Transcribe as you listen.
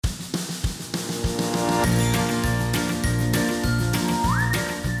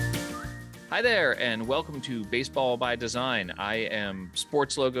Hi there, and welcome to Baseball by Design. I am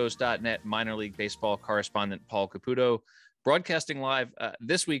sportslogos.net minor league baseball correspondent Paul Caputo, broadcasting live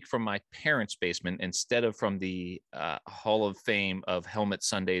this week from my parents' basement instead of from the Hall of Fame of Helmet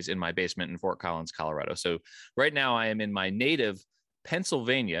Sundays in my basement in Fort Collins, Colorado. So right now I am in my native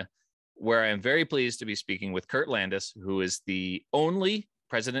Pennsylvania, where I am very pleased to be speaking with Curt Landis, who is the only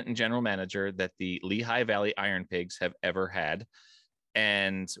president and general manager that the Lehigh Valley IronPigs have ever had.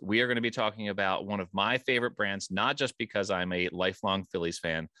 And we are going to be talking about one of my favorite brands, not just because I'm a lifelong Phillies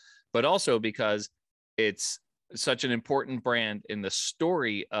fan, but also because it's such an important brand in the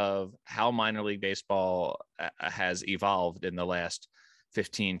story of how minor league baseball has evolved in the last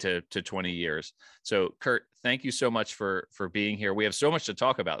 15 to 20 years. So, Curt, thank you so much for being here. We have so much to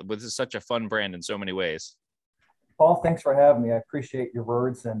talk about. This is such a fun brand in so many ways. Paul, thanks for having me. I appreciate your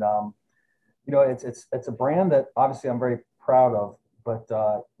words. And, it's a brand that obviously I'm very proud of. But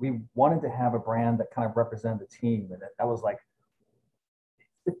we wanted to have a brand that kind of represented the team. And that was like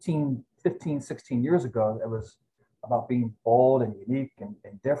 15, 16 years ago. It was about being bold and unique and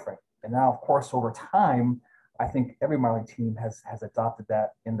different. And now, of course, over time, I think every minor league team has adopted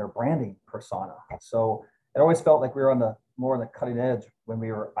that in their branding persona. So it always felt like we were more on the cutting edge when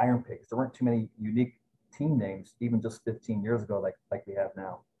we were IronPigs. There weren't too many unique team names, even just 15 years ago, like we have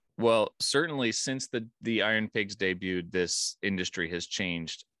now. Well, certainly since the IronPigs debuted, this industry has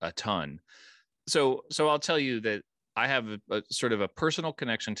changed a ton. So I'll tell you that I have a sort of a personal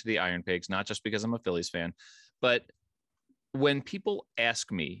connection to the IronPigs, not just because I'm a Phillies fan, but when people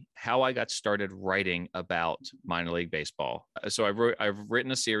ask me how I got started writing about minor league baseball. So I've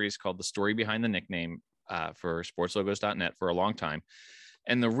written a series called The Story Behind the Nickname for sportslogos.net for a long time.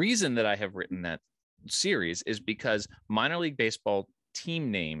 And the reason that I have written that series is because minor league baseball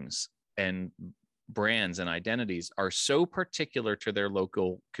team names and brands and identities are so particular to their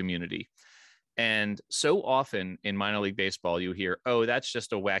local community. And so often in minor league baseball, you hear, oh, that's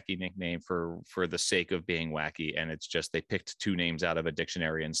just a wacky nickname for the sake of being wacky. And it's just they picked two names out of a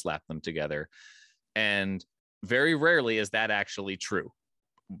dictionary and slapped them together. And very rarely is that actually true.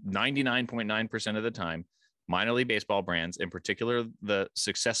 99.9% of the time, minor league baseball brands, in particular the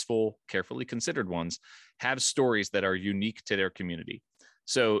successful, carefully considered ones, have stories that are unique to their community.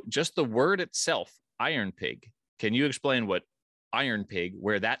 So just the word itself, Iron Pig, can you explain what Iron Pig,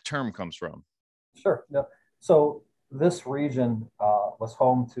 where that term comes from? Sure. No. So this region was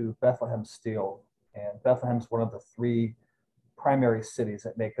home to Bethlehem Steel, and Bethlehem's one of the three primary cities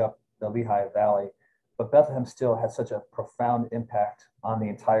that make up the Lehigh Valley. But Bethlehem Steel had such a profound impact on the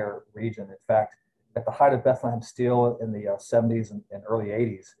entire region. In fact, at the height of Bethlehem Steel in the 70s and early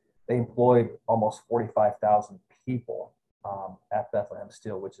 80s, they employed almost 45,000 people at Bethlehem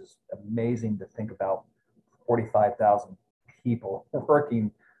Steel, which is amazing to think about. 45,000 people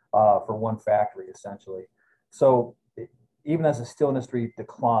working for one factory, essentially. So even as the steel industry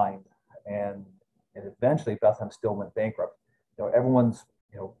declined and eventually Bethlehem Steel went bankrupt, everyone's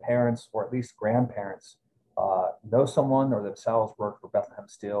parents or at least grandparents know someone or themselves work for Bethlehem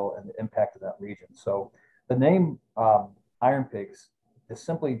Steel and the impact of that region. So the name IronPigs is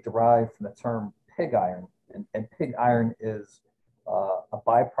simply derived from the term pig iron, and pig iron is a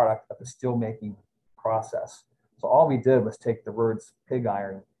byproduct of the steelmaking process. So all we did was take the words pig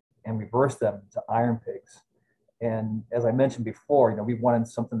iron and reverse them to IronPigs. And as I mentioned before, we wanted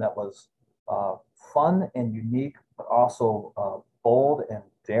something that was fun and unique, but also bold and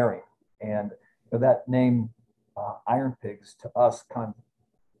daring. And that name, IronPigs, to us kind of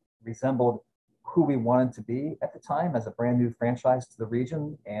resembled who we wanted to be at the time as a brand new franchise to the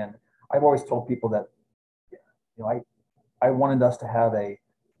region. And I've always told people that, I wanted us to have a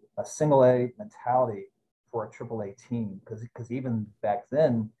single A mentality for a triple A team, because even back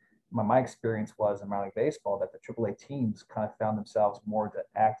then, my experience was in minor league baseball that the triple A teams kind of found themselves more to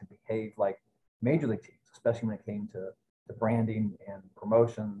act and behave like major league teams, especially when it came to branding and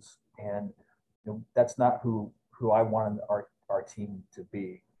promotions. And that's not who I wanted our team to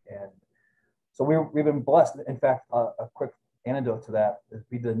be. And so we've been blessed. In fact, a quick anecdote to that is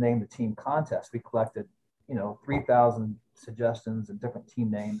we did name the team contest. We collected 3,000 suggestions and different team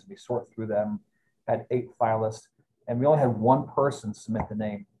names. We sort through them, had 8 finalists, and we only had one person submit the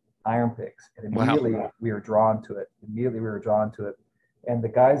name IronPigs. And immediately we were drawn to it. And the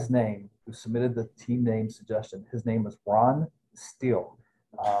guy's name who submitted the team name suggestion, his name was Ron Steele.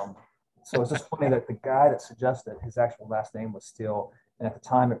 So it's just funny that the guy that suggested his actual last name was Steele. And at the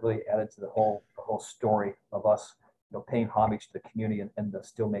time, it really added to the whole story of us, paying homage to the community and the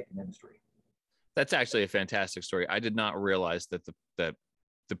steelmaking industry. That's actually a fantastic story. I did not realize that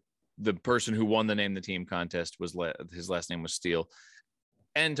the person who won the Name the Team contest was his last name was Steele.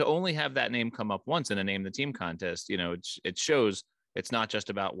 And to only have that name come up once in a name the team contest, it shows it's not just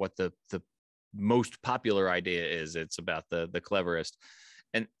about what the most popular idea is. It's about the cleverest.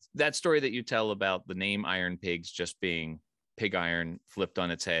 And that story that you tell about the name Iron Pigs just being pig iron flipped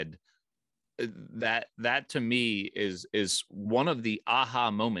on its head, that to me is one of the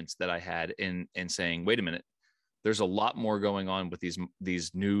aha moments that I had in saying, wait a minute, there's a lot more going on with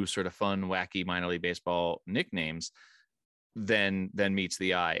these new sort of fun, wacky minor league baseball nicknames than meets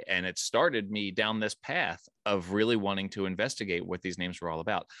the eye. And it started me down this path of really wanting to investigate what these names were all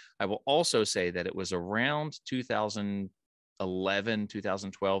about. I will also say that it was around 2011,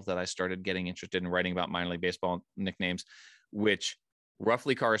 2012 that I started getting interested in writing about minor league baseball nicknames, which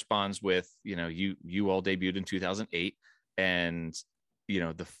roughly corresponds with, you all debuted in 2008, and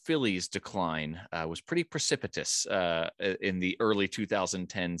the Phillies decline was pretty precipitous in the early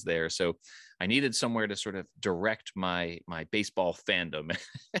 2010s there. So I needed somewhere to sort of direct my baseball fandom.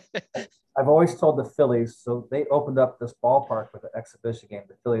 I've always told the Phillies, so they opened up this ballpark with an exhibition game,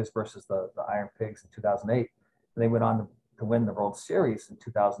 the Phillies versus the Iron Pigs in 2008. And they went on to win the World Series in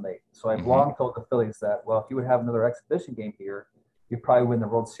 2008. So I've long told the Phillies that, well, if you would have another exhibition game here, you'd probably win the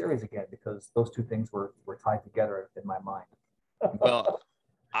World Series again, because those two things were tied together in my mind. Well,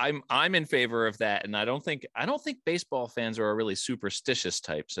 I'm in favor of that, and I don't think baseball fans are a really superstitious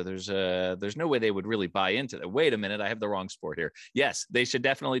type. So there's no way they would really buy into that. Wait a minute, I have the wrong sport here. Yes, they should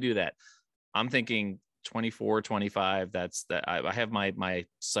definitely do that. I'm thinking 24, 25. That's that. I have my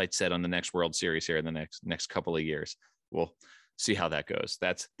sights set on the next World Series here in the next couple of years. We'll see how that goes.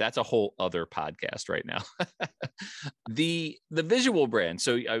 That's a whole other podcast right now. the visual brand.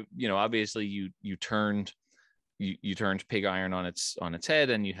 So obviously you turned pig iron on its head,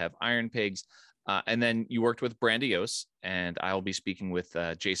 and you have Iron Pigs, and then you worked with Brandiose, and I'll be speaking with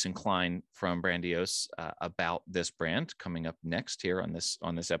Jason Klein from Brandiose about this brand coming up next here on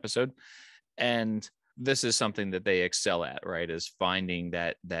this episode. And this is something that they excel at, right? Is finding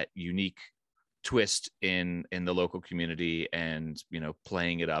that unique twist in the local community and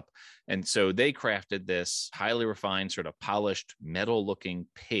playing it up. And so they crafted this highly refined, sort of polished metal looking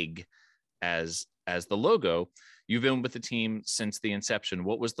pig as the logo. You've been with the team since the inception.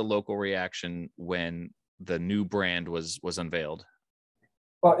 What was the local reaction when the new brand was unveiled?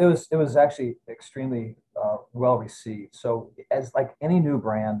 Well, it was actually extremely well received. So as like any new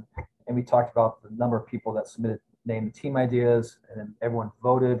brand, and we talked about the number of people that submitted name and team ideas, and then everyone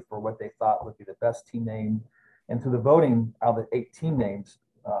voted for what they thought would be the best team name. And through the voting, out of the 8 team names,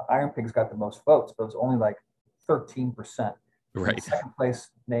 Iron Pigs got the most votes, but it was only like 13%. Right. The second place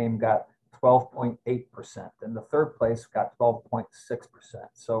name got 12.8%, and the third place got 12.6%.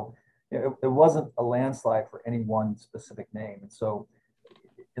 So it wasn't a landslide for any one specific name. And so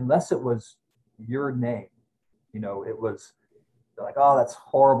unless it was your name, it was like, oh, that's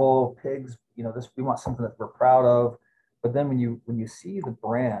horrible, pigs, this, we want something that we're proud of. But then when you see the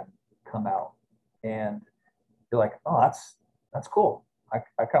brand come out, and you're like, oh, that's cool, I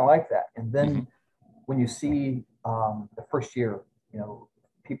kind of like that. And then when you see the first year,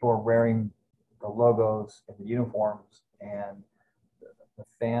 people are wearing the logos and the uniforms, and the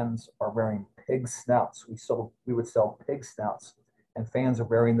fans are wearing pig snouts. We would sell pig snouts, and fans are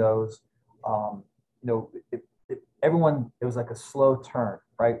wearing those. Everyone, it was like a slow turn,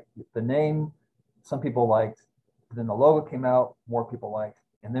 right? The name, some people liked, then the logo came out, more people liked.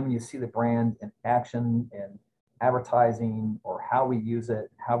 And then when you see the brand in action and advertising, or how we use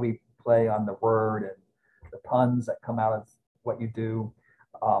it, how we play on the word and the puns that come out of what you do,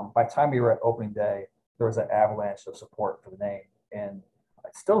 by the time we were at opening day, there was an avalanche of support for the name. And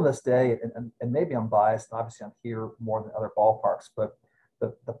still to this day, and maybe I'm biased, obviously I'm here more than other ballparks, but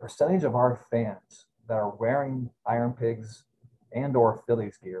the percentage of our fans that are wearing Iron Pigs and or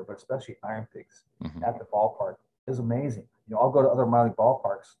Phillies gear, but especially Iron Pigs at the ballpark, is amazing. I'll go to other minor league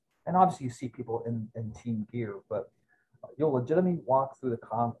ballparks, and obviously you see people in team gear, but you'll legitimately walk through the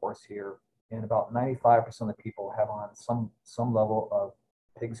concourse here, and about 95% of the people have on some level of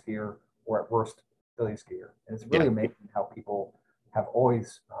Pigs gear, or at worst Phillies gear. And it's really amazing how people have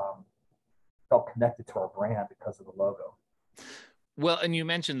always felt connected to our brand because of the logo. Well, and you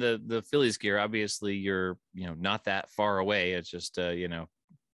mentioned the Phillies gear. Obviously, you're not that far away. It's just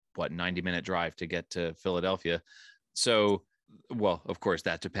 90-minute drive to get to Philadelphia. So, well, of course,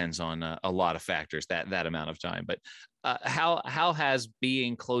 that depends on a lot of factors, that amount of time. But how has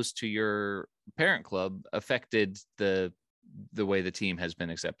being close to your parent club affected the way the team has been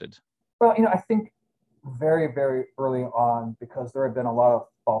accepted? Well, I think very, very early on, because there have been a lot of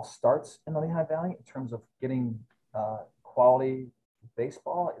false starts in the Lehigh Valley in terms of getting quality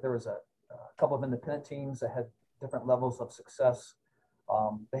baseball. There was a couple of independent teams that had different levels of success.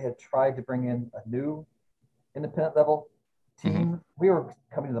 They had tried to bring in a new independent level Hmm. team. We were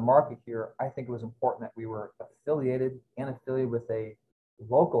coming to the market here. I think it was important that we were affiliated with a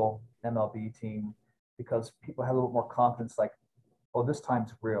local MLB team because people had a little more confidence, like, oh, this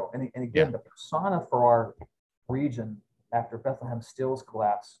time's real. And Yeah. again, the persona for our region after Bethlehem Steel's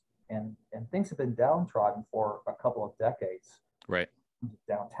collapse, and things have been downtrodden for a couple of decades. Right.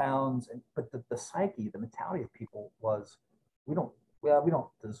 Downtowns, but the psyche, the mentality of people was, we don't, well, we don't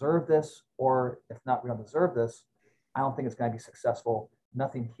deserve this, or if not, we don't deserve this. I don't think it's going to be successful.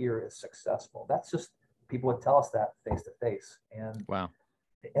 Nothing here is successful. That's just, people would tell us that face to face, Wow.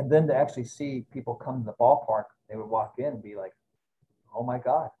 and then to actually see people come to the ballpark, they would walk in and be like, oh my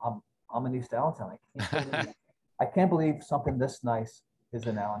God, I'm in East Allentown. I can't believe something this nice is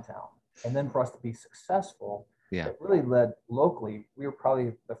in Allentown. And then for us to be successful, Yeah. it really led locally. We were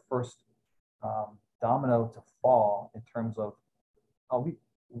probably the first domino to fall in terms of, oh,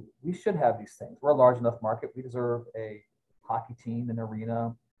 we should have these things. We're a large enough market. We deserve a hockey team, an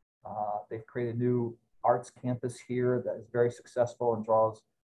arena. They've created a new arts campus here that is very successful and draws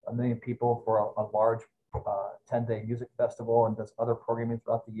 1 million people for a large 10-day music festival and does other programming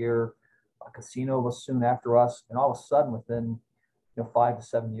throughout the year. A casino was soon after us, and all of a sudden, within 5 to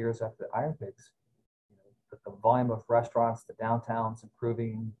 7 years after the IronPigs, the volume of restaurants, the downtowns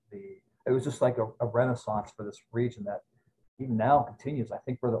improving. It was just like a renaissance for this region that even now continues. I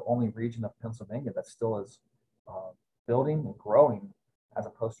think we're the only region of Pennsylvania that still is building and growing, as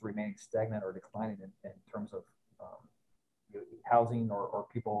opposed to remaining stagnant or declining in terms of housing or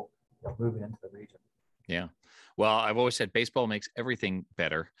people moving into the region. Yeah. Well, I've always said baseball makes everything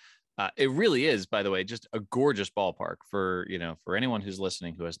better. It really is, by the way, just a gorgeous ballpark for, for anyone who's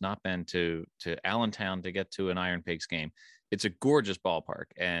listening who has not been to Allentown to get to an IronPigs game. It's a gorgeous ballpark.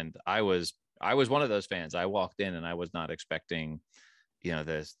 And I was one of those fans. I walked in and I was not expecting,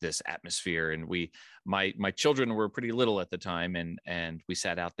 this atmosphere. And my children were pretty little at the time, and we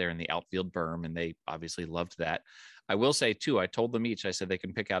sat out there in the outfield berm, and they obviously loved that. I will say too, I told them each, I said they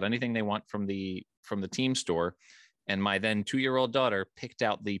can pick out anything they want from the team store. And my then 2-year-old daughter picked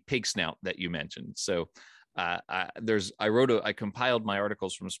out the pig snout that you mentioned. So I compiled my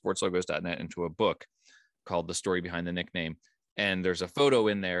articles from sportslogos.net into a book called The Story Behind the Nickname. And there's a photo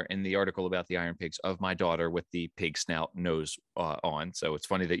in there in the article about the IronPigs of my daughter with the pig snout nose on. So it's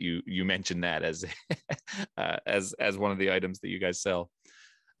funny that you mentioned that as as one of the items that you guys sell.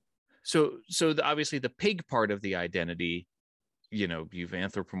 So obviously the pig part of the identity, you've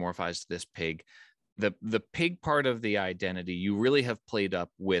anthropomorphized this pig. The pig part of the identity, you really have played up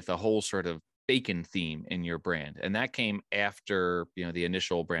with a whole sort of bacon theme in your brand. And that came after, the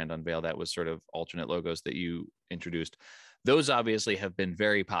initial brand unveil. That was sort of alternate logos that you introduced. Those obviously have been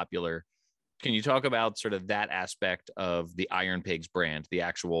very popular. Can you talk about sort of that aspect of the IronPigs brand, the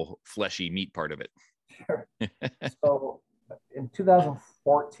actual fleshy meat part of it? Sure. So in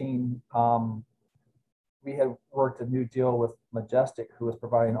 2014, we had worked a new deal with Majestic, who was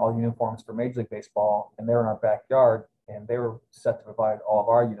providing all uniforms for Major League Baseball, and they were in our backyard, and they were set to provide all of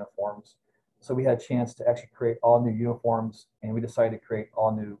our uniforms. So we had a chance to actually create all new uniforms, and we decided to create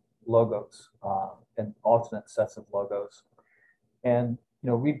all new logos and alternate sets of logos. And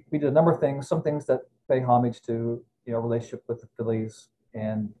we did a number of things, some things that pay homage to relationship with the Phillies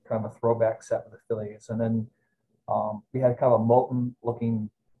and kind of a throwback set with the Phillies, and then we had kind of a molten looking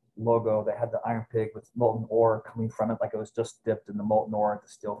logo that had the iron pig with molten ore coming from it, like it was just dipped in the molten ore at the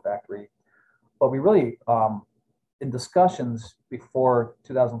steel factory. But we really, in discussions before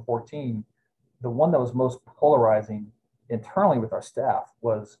 2014, the one that was most polarizing internally with our staff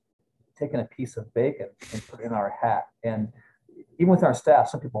was taking a piece of bacon and put it in our hat. And even with our staff,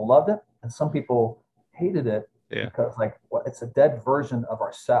 some people loved it and some people hated it. Yeah. Because it's a dead version of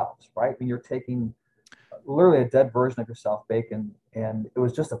ourselves, right? When you're taking literally a dead version of yourself, bacon, and it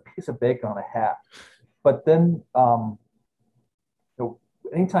was just a piece of bacon on a hat. But then,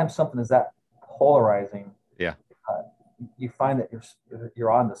 anytime something is that polarizing, Yeah. you find that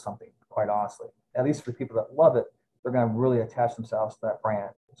you're onto something. Quite honestly, at least for people that love it, they're going to really attach themselves to that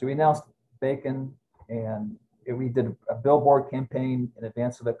brand. So we announced bacon, and we did a billboard campaign in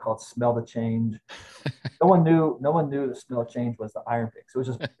advance of it called "Smell the Change." No one knew the smell of change was the IronPigs. It was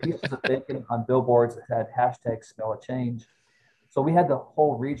just pieces of bacon on billboards that had hashtag smell of change. So we had the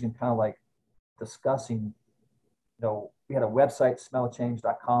whole region kind of like discussing, we had a website,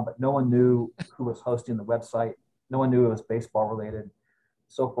 smellofchange.com, but no one knew who was hosting the website. No one knew it was baseball related.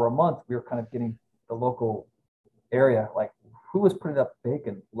 So for a month, we were kind of getting the local area, like who was putting up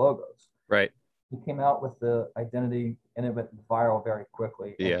bacon logos. Right. We came out with the identity and it went viral very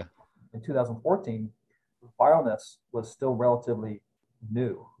quickly. Yeah. In 2014, viralness was still relatively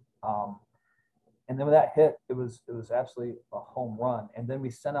new. And then when that hit, it was absolutely a home run. And then we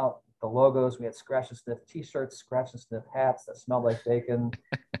sent out the logos. We had scratch and sniff T-shirts, scratch and sniff hats that smelled like bacon,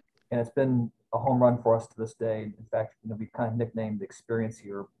 and it's been a home run for us to this day. In fact, we kind of nicknamed the experience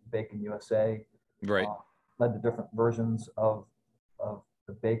here Bacon USA. Right. Led to different versions of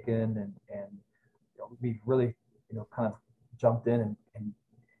the bacon, and we really kind of jumped in and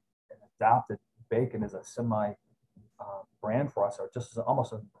adopted bacon as a semi brand for us, or just as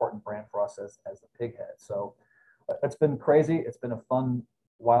almost an important brand for us as the pig head. So it's been crazy. It's been a fun,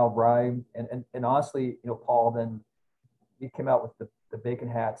 wild ride. And honestly, Paul, then we came out with the bacon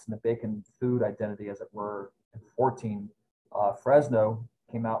hats and the bacon food identity, as it were, in 14. Fresno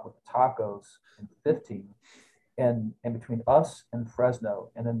came out with the tacos in 15. And between us and Fresno,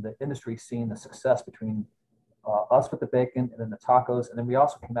 and then the industry seeing the success between us with the bacon and then the tacos. And then we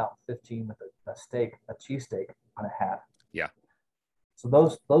also came out in 15 with a steak, a cheesesteak on a hat. Yeah. So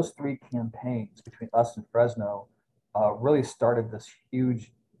those three campaigns between us and Fresno really started this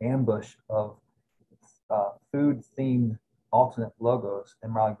huge ambush of food themed alternate logos in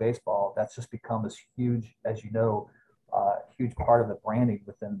minor league baseball. That's just become this huge, as you know, huge part of the branding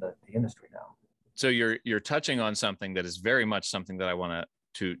within the industry now. So you're touching on something that is very much something that I want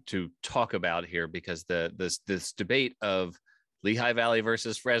to talk about here, because this debate of Lehigh Valley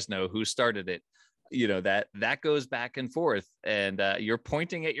versus Fresno, who started it, that goes back and forth, and you're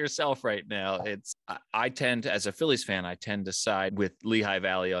pointing at yourself right now. I tend to, as a Phillies fan, I tend to side with Lehigh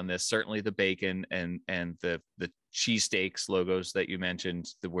Valley on this. Certainly the bacon and the cheesesteaks logos that you mentioned,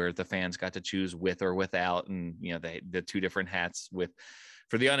 where the fans got to choose with or without, and the two different hats with.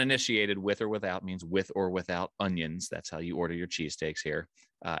 For the uninitiated, with or without means with or without onions. That's how you order your cheesesteaks here.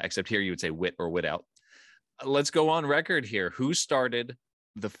 Except here you would say with or without. Let's go on record here. Who started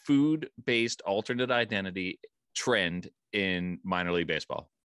the food-based alternate identity trend in minor league baseball?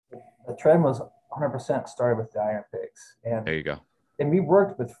 The trend was 100% started with the IronPigs. And there you go. And we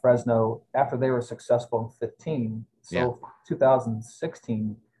worked with Fresno after they were successful in 15. So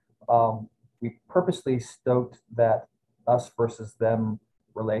 2016, we purposely stoked that us versus them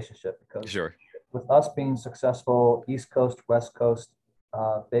relationship, because with us being successful, East Coast, West Coast,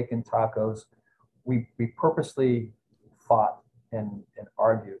 bacon tacos, we purposely fought and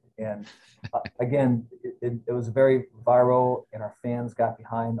argued. And again, it was very viral, and our fans got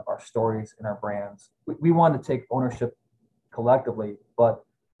behind our stories and our brands. We wanted to take ownership collectively, but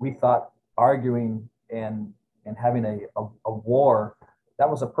we thought arguing and having a war, that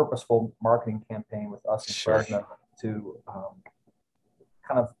was a purposeful marketing campaign with us in Fresno to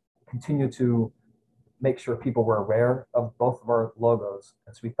kind of continue to make sure people were aware of both of our logos.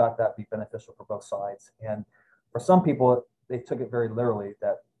 And so we thought that'd be beneficial for both sides. And for some people, they took it very literally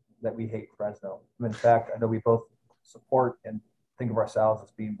that we hate Fresno. In fact, I know we both support and think of ourselves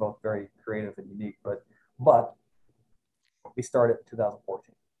as being both very creative and unique, but we started in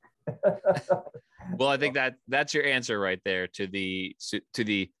 2014. Well, I think that's your answer right there to the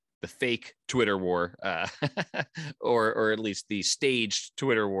fake Twitter war, or at least the staged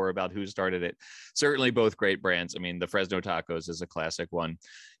Twitter war about who started it. Certainly both great brands. I mean, the Fresno tacos is a classic one.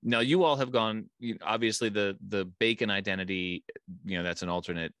 Now, you all have gone, obviously the bacon identity, that's an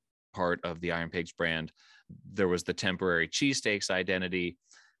alternate part of the IronPigs brand. There was the temporary cheesesteaks identity.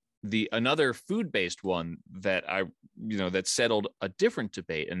 Another food-based one that that settled a different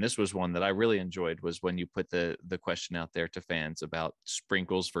debate, and this was one that I really enjoyed, was when you put the question out there to fans about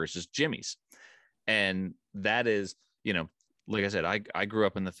sprinkles versus Jimmy's. And that is, like I said, I grew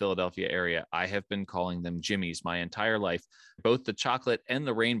up in the Philadelphia area. I have been calling them Jimmy's my entire life. Both the chocolate and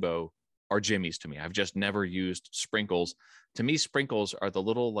the rainbow are Jimmy's to me. I've just never used sprinkles. To me, sprinkles are the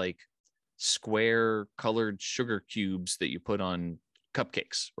little like square colored sugar cubes that you put on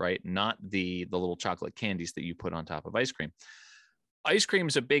cupcakes, right? Not the little chocolate candies that you put on top of ice cream. Ice cream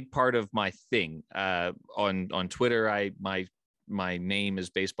is a big part of my thing. On Twitter, my name is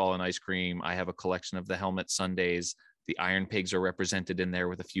Baseball and Ice Cream. I have a collection of the helmet sundaes. The IronPigs are represented in there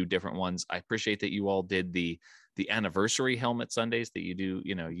with a few different ones. I appreciate that you all did the anniversary helmet sundaes, that you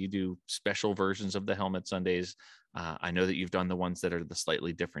do special versions of the helmet sundaes. I know that you've done the ones that are the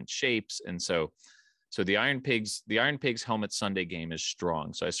slightly different shapes, and so the IronPigs helmet Sunday game is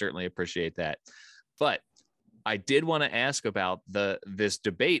strong. So I certainly appreciate that. But I did want to ask about this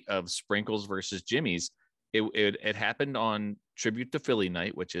debate of sprinkles versus Jimmy's. It happened on Tribute to Philly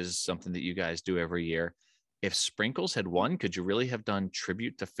Night, which is something that you guys do every year. If sprinkles had won, could you really have done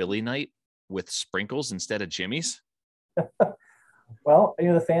Tribute to Philly Night with sprinkles instead of Jimmy's? Well,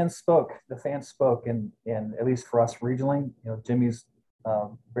 the fans spoke. And at least for us regionally, Jimmy's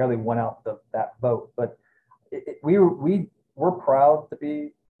barely won out that vote. But we we're proud to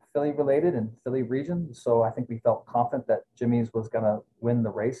be Philly related and Philly region. So I think we felt confident that Jimmy's was going to win the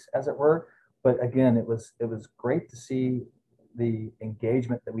race, as it were. But again, it was great to see the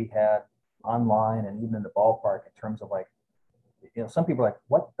engagement that we had online and even in the ballpark in terms of like, some people are like,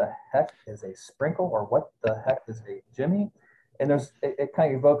 what the heck is a sprinkle, or what the heck is a Jimmy? And it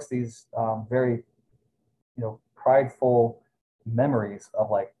kind of evokes these very, prideful memories of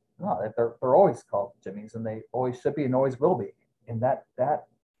like, no, they're always called Jimmys, and they always should be and always will be. And that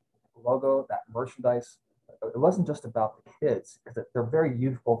logo, that merchandise, it wasn't just about the kids, because they're very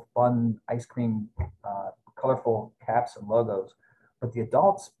youthful, fun, ice cream, colorful caps and logos, but the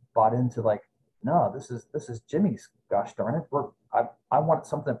adults bought into like, no, this is Jimmy's. Gosh darn it, I want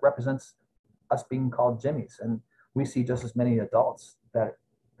something that represents us being called Jimmy's, and we see just as many adults that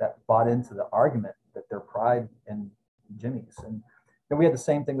bought into the argument that their pride in Jimmy's. And we had the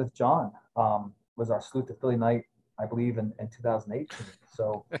same thing with John. Was our Salute to Philly night, I believe, in 2018.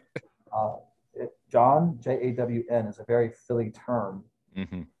 So John, Jawn, is a very Philly term.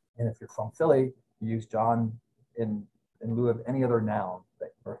 Mm-hmm. And if you're from Philly, you use John in lieu of any other noun,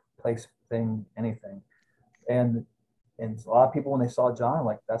 or place, thing, anything. And a lot of people, when they saw John,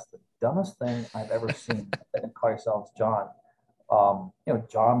 like, that's the dumbest thing I've ever seen. And call yourselves John.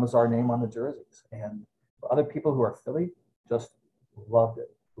 John was our name on the jerseys, and other people who are Philly just loved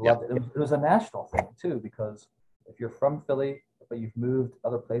it. Loved it. It was a national thing too, because if you're from Philly but you've moved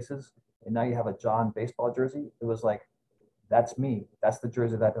other places and now you have a John baseball jersey, it was like, that's me. That's the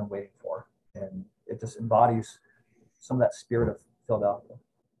jersey that I've been waiting for, and it just embodies some of that spirit of Philadelphia.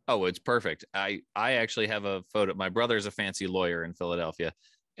 Oh, it's perfect. I actually have a photo. My brother's a fancy lawyer in Philadelphia,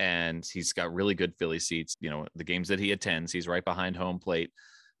 and he's got really good Philly seats. The games that he attends, he's right behind home plate,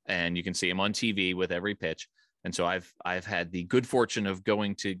 and you can see him on TV with every pitch. And so I've had the good fortune of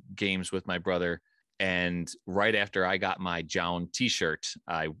going to games with my brother. And right after I got my John T-shirt,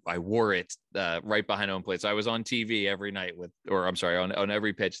 I wore it right behind home plate. So I was on TV every night on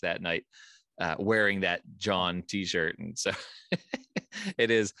every pitch that night, wearing that John T-shirt. And so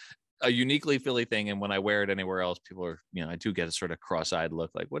it is a uniquely Philly thing. And when I wear it anywhere else, people are, I do get a sort of cross-eyed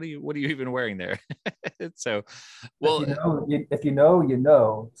look like, what are you even wearing there? So, well, if you know, you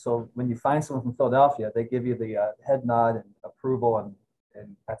know. So when you find someone from Philadelphia, they give you the head nod and approval,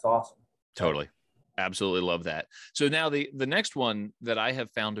 and that's awesome. Totally. Absolutely love that. So now the next one that I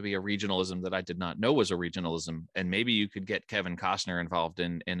have found to be a regionalism that I did not know was a regionalism, and maybe you could get Kevin Costner involved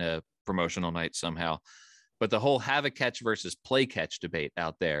in a promotional night somehow. But the whole have a catch versus play catch debate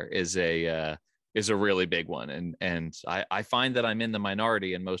out there is a really big one. And I find that I'm in the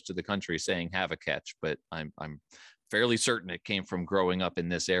minority in most of the country saying have a catch, but I'm fairly certain it came from growing up in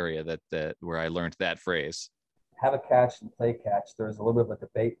this area that where I learned that phrase. Have a catch and play catch. There's a little bit of a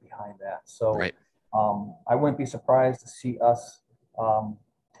debate behind that. So right. I wouldn't be surprised to see us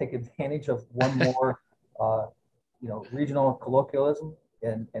take advantage of one more, regional colloquialism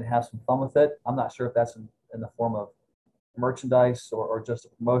and have some fun with it. I'm not sure if that's in the form of merchandise or just a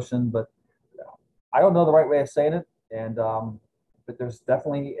promotion, but I don't know the right way of saying it. And but there's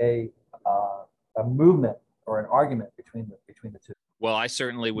definitely a movement or an argument between the two. Well, I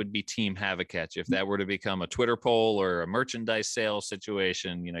certainly would be team have a catch if that were to become a Twitter poll or a merchandise sales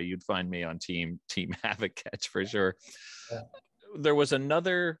situation. You'd find me on team have a catch for sure. Yeah. There was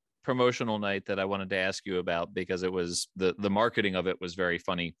another promotional night that I wanted to ask you about, because it was the marketing of it was very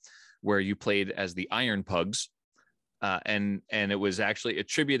funny, where you played as the IronPigs. And it was actually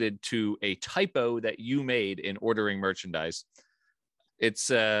attributed to a typo that you made in ordering merchandise.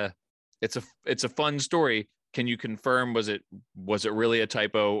 It's a fun story. Can you confirm, was it really a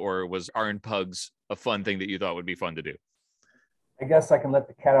typo, or was IronPigs a fun thing that you thought would be fun to do? I guess I can let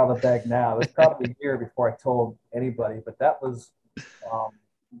the cat out of the bag now. It was probably a year before I told anybody, but that was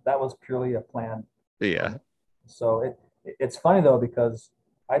purely a plan. Yeah. So it's funny though, because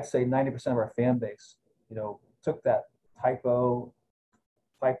I'd say 90% of our fan base, took that typo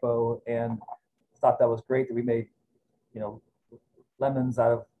and thought that was great, that we made, lemons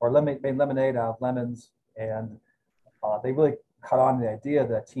out of, or made lemonade out of lemons. And they really caught on to the idea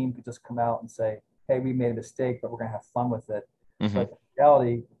that a team could just come out and say, hey, we made a mistake, but we're going to have fun with it. Mm-hmm. But in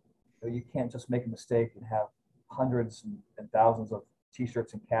reality, you can't just make a mistake and have hundreds and thousands of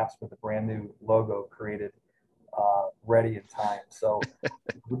T-shirts and caps with a brand new logo created, ready in time. So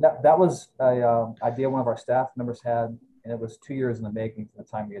that was an idea one of our staff members had, and it was 2 years in the making from the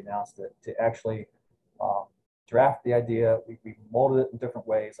time we announced it to actually draft the idea. We molded it in different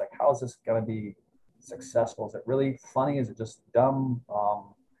ways. Like, how is this going to be successful? Is it really funny? Is it just dumb?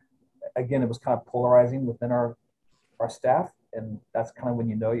 Again, it was kind of polarizing within our staff, and that's kind of when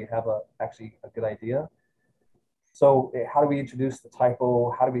you have actually a good idea. So how do we introduce the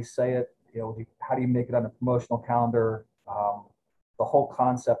typo? How do we say it? How do you make it on a promotional calendar? The whole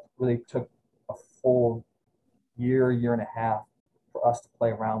concept really took a full year and a half for us to play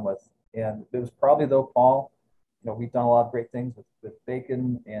around with. And it was probably though, Paul, we've done a lot of great things with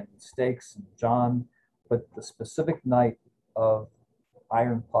bacon and steaks and John, but the specific night of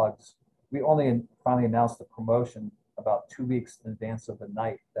Iron Pugs, we only finally announced the promotion about 2 weeks in advance of the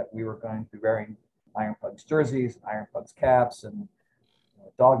night that we were going to be wearing Iron Pugs jerseys, Iron Pugs caps, and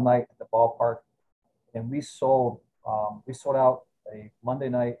dog night at the ballpark. And we sold out a Monday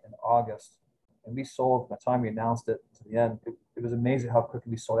night in August, and we sold from the time we announced it to the end. It was amazing how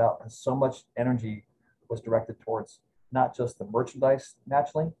quickly we sold out because so much energy was directed towards not just the merchandise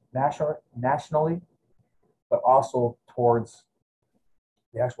nationally, but also towards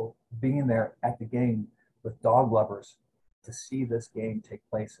the actual being there at the game with dog lovers to see this game take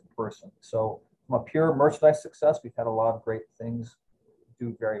place in person. So from a pure merchandise success, we've had a lot of great things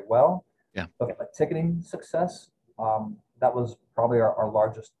do very well. Yeah. But from a ticketing success, that was probably our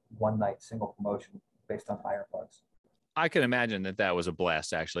largest one night single promotion based on Iron Pugs. I can imagine that was a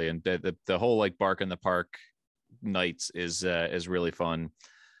blast, actually. And the whole like Bark in the Park nights is really fun.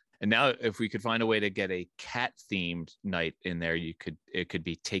 And now if we could find a way to get a cat themed night in there, it could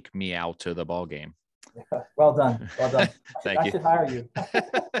be Take Me Out to the Ball Game. Well done. Thank you. I should hire you.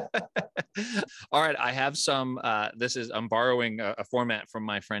 All right. I have some, I'm borrowing a format from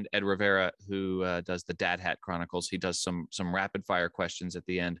my friend Ed Rivera, who does the Dad Hat Chronicles. He does some rapid fire questions at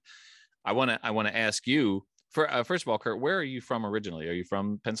the end. I want to ask you first of all, Kurt, where are you from originally? Are you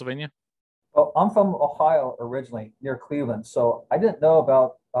from Pennsylvania? Well, I'm from Ohio originally, near Cleveland. So I didn't know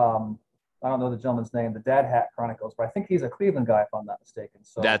about, I don't know the gentleman's name, the Dad Hat Chronicles, but I think he's a Cleveland guy, if I'm not mistaken.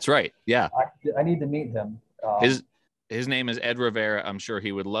 So that's right. Yeah. I need to meet him. His name is Ed Rivera. I'm sure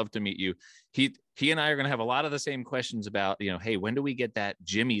he would love to meet you. He and I are going to have a lot of the same questions about, hey, when do we get that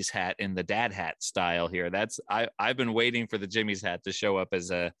Jimmy's hat in the dad hat style here? I've been waiting for the Jimmy's hat to show up as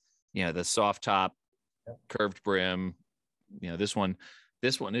the soft top, curved brim. This one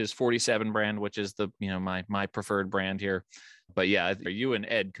is 47 brand, which is the, my preferred brand here. But yeah, you and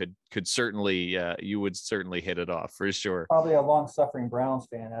Ed could certainly, you would certainly hit it off for sure. Probably a long-suffering Browns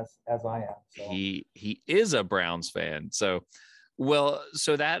fan as I am. So. He is a Browns fan. So, well,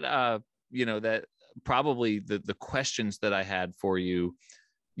 so that, that probably the questions that I had for you,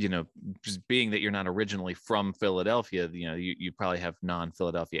 just being that you're not originally from Philadelphia, you probably have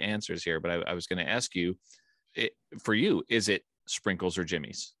non-Philadelphia answers here, but I was going to ask you, for you, is it Sprinkles or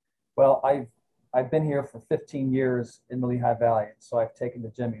Jimmy's? Well, I've been here for 15 years in the Lehigh Valley, so I've taken the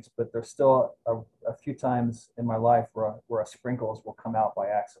Jimmy's, but there's still a few times in my life where a Sprinkles will come out by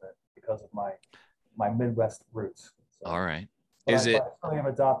accident because of my Midwest roots. So, all right. I have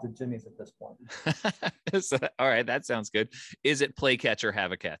adopted Jimmy's at this point. All right. That sounds good. Is it play catch or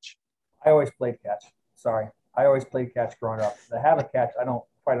have a catch? I always played catch. Sorry. I always played catch growing up. The have a catch, I don't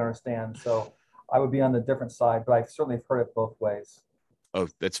quite understand. So I would be on the different side, but I've certainly heard it both ways. Oh,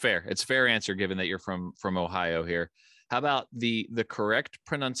 that's fair. It's a fair answer given that you're from Ohio here. How about the correct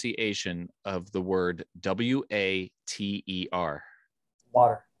pronunciation of the word Water?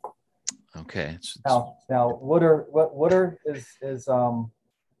 Water. Okay. Now water is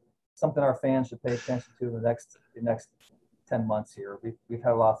something our fans should pay attention to the next 10 months here. We've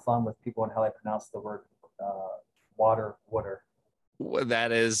had a lot of fun with people and how they pronounce the word water. Well,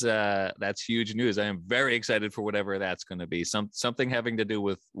 that's huge news. I am very excited for whatever that's going to be. Something having to do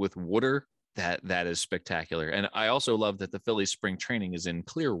with water. That is spectacular. And I also love that the Phillies spring training is in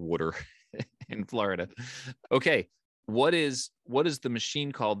Clearwater in Florida. Okay. What is the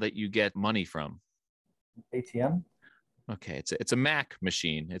machine called that you get money from? ATM. Okay. It's a Mac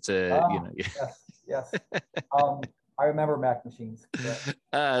machine. It's a, Yes. I remember Mac machines.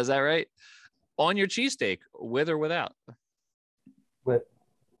 Yeah. Is that right? On your cheesesteak, with or without? With.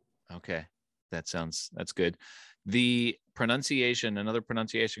 Okay. That's good. The pronunciation, another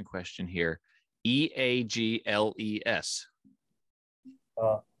pronunciation question here. EAGLES.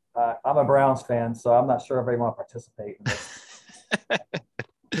 I'm a Browns fan, so I'm not sure if I want to participate in this.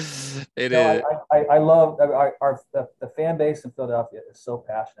 I love the fan base in Philadelphia is so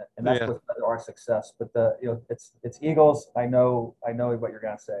passionate, and that's what's led to our success. But it's Eagles. I know what you're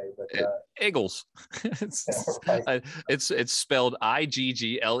gonna say, but Eagles. Right. It's spelled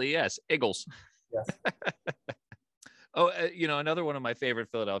IGGLES. Eagles. Yes. Oh, another one of my favorite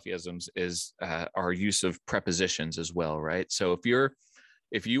Philadelphianisms is our use of prepositions as well, right? So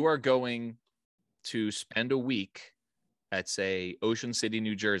if you are going to spend a week at, say, Ocean City,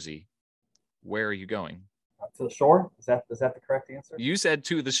 New Jersey, where are you going? To the shore? Is that the correct answer? You said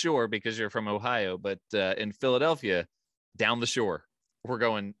to the shore because you're from Ohio, but in Philadelphia, down the shore. We're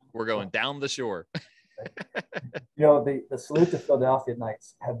going down the shore. The Salute to Philadelphia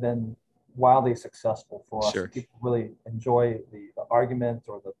nights have been wildly successful for us. Sure. People really enjoy the argument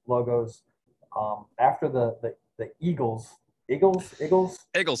or the logos. After the Eagles, after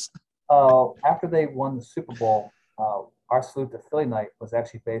they won the Super Bowl, our Salute to Philly night was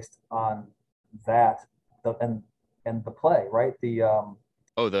actually based on that and the play, right? The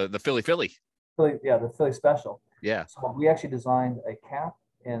Philly. The Philly special. Yeah. So we actually designed a cap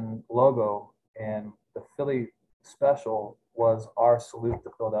and logo, and the Philly special was our Salute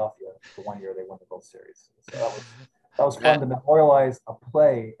to Philadelphia the one year they won the World Series. So that was fun to memorialize a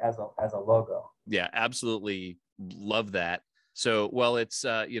play as a logo. Yeah, absolutely love that. So, well, it's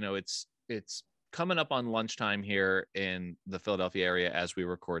it's coming up on lunchtime here in the Philadelphia area as we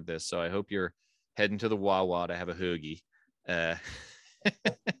record this. So I hope you're heading to the Wawa to have a hoagie.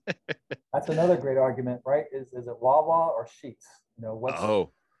 That's another great argument, right? Is it Wawa or Sheets?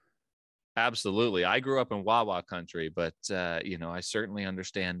 Absolutely. I grew up in Wawa country, but I certainly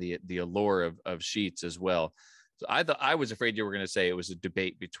understand the allure of Sheets as well. So I was afraid you were going to say it was a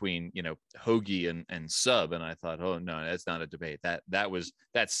debate between, hoagie and sub. And I thought, oh no, that's not a debate.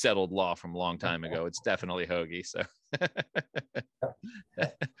 That's settled law from a long time ago. It's definitely hoagie. So,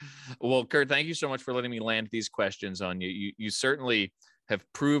 well, Kurt, thank you so much for letting me land these questions on you. You certainly have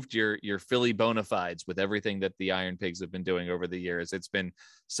proved your Philly bona fides with everything that the Iron Pigs have been doing over the years. It's been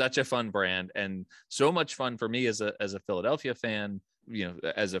such a fun brand and so much fun for me as a Philadelphia fan.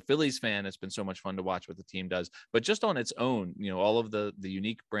 As a Phillies fan, it's been so much fun to watch what the team does, but just on its own, all of the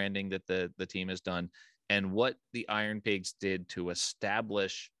unique branding that the team has done and what the Iron Pigs did to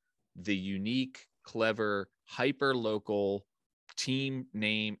establish the unique, clever, hyper local team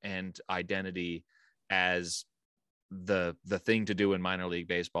name and identity as the thing to do in minor league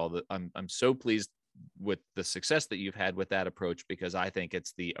baseball. That I'm so pleased with the success that you've had with that approach, because I think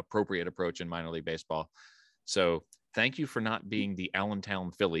it's the appropriate approach in minor league baseball. So thank you for not being the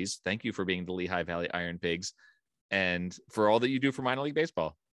Allentown Phillies. Thank you for being the Lehigh Valley Iron Pigs, and for all that you do for minor league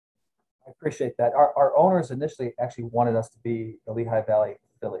baseball. I appreciate that. Our owners initially actually wanted us to be the Lehigh Valley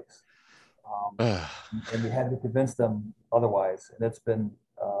Phillies. And we had to convince them otherwise. And it's been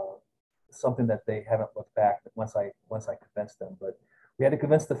something that they haven't looked back once I convinced them. But we had to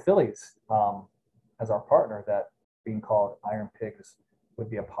convince the Phillies as our partner that being called Iron Pigs would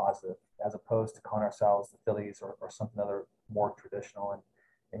be a positive, as opposed to calling ourselves the Phillies or something other more traditional.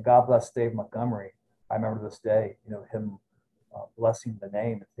 And God bless Dave Montgomery. I remember to this day, him blessing the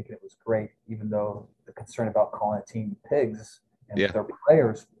name and thinking it was great, even though the concern about calling a team Pigs and their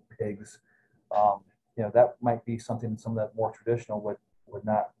players Pigs, that might be something some of that more traditional would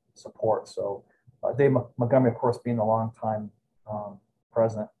not support. So Dave Montgomery, of course, being a long time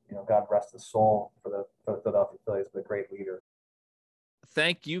president, God rest his soul for the Philadelphia Phillies, but a great leader.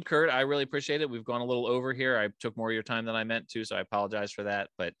 Thank you, Kurt. I really appreciate it. We've gone a little over here. I took more of your time than I meant to, so I apologize for that.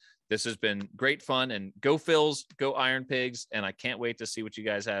 But this has been great fun, and go Phils, go Iron Pigs, and I can't wait to see what you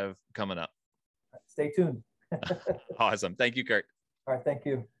guys have coming up. Stay tuned. Awesome. Thank you, Kurt. All right. Thank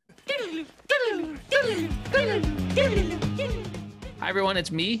you. Hi, everyone.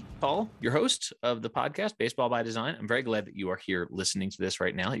 It's me, Paul, your host of the podcast, Baseball by Design. I'm very glad that you are here listening to this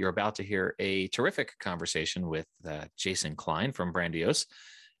right now. You're about to hear a terrific conversation with Jason Klein from Brandiose.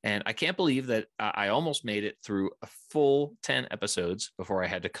 And I can't believe that I almost made it through a full 10 episodes before I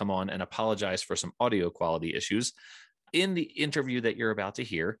had to come on and apologize for some audio quality issues. In the interview that you're about to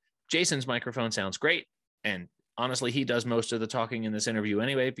hear, Jason's microphone sounds great. And honestly, he does most of the talking in this interview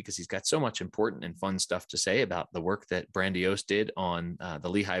anyway, because he's got so much important and fun stuff to say about the work that Brandiose did on the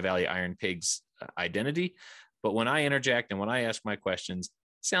Lehigh Valley Iron Pigs identity. But when I interject and when I ask my questions,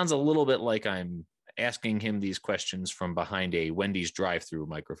 it sounds a little bit like I'm asking him these questions from behind a Wendy's drive-through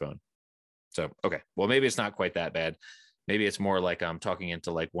microphone. So, okay, well, maybe it's not quite that bad. Maybe it's more like I'm talking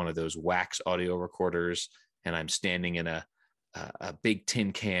into like one of those wax audio recorders and I'm standing in a big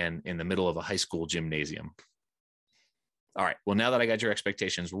tin can in the middle of a high school gymnasium. All right. Well, now that I got your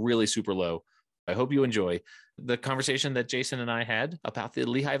expectations really super low, I hope you enjoy the conversation that Jason and I had about the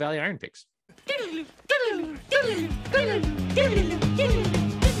Lehigh Valley Iron Pigs.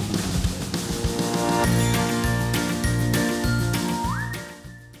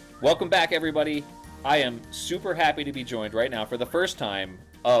 Welcome back, everybody. I am super happy to be joined right now for the first time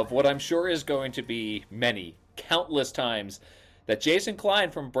of what I'm sure is going to be many, countless times that Jason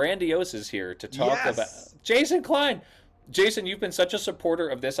Klein from Brandiose is here to talk about. Jason Klein. Jason, you've been such a supporter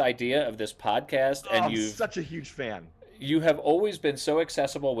of this idea of this podcast, and you've such a huge fan. you have always been so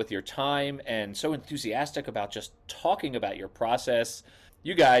accessible with your time and so enthusiastic about just talking about your process.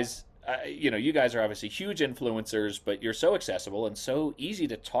 You guys, you guys are obviously huge influencers, but you're so accessible and so easy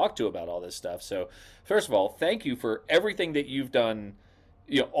to talk to about all this stuff. So, first of all, thank you for everything that you've done.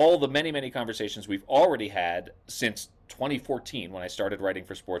 All the many conversations we've already had since 2014 when I started writing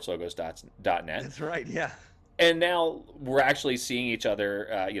for sportslogos.net. That's right. Yeah. And now we're actually seeing each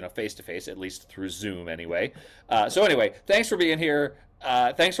other, face to face, at least through Zoom, anyway. So anyway, thanks for being here.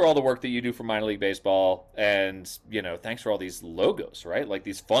 Thanks for all the work that you do for minor league baseball, and thanks for all these logos, right? Like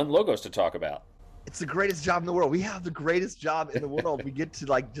these fun logos to talk about. It's the greatest job in the world. We have the greatest job in the world. We get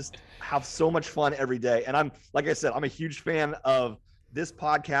to just have so much fun every day. And like I said, I'm a huge fan of this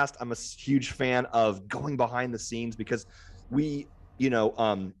podcast. I'm a huge fan of going behind the scenes because we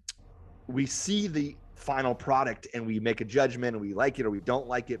see the final product and we make a judgment and we like it or we don't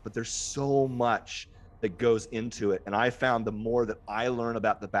like it, but there's so much that goes into it. And I found the more that I learn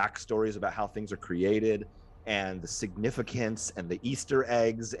about the backstories about how things are created and the significance and the Easter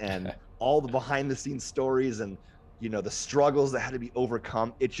eggs and all the behind the scenes stories and the struggles that had to be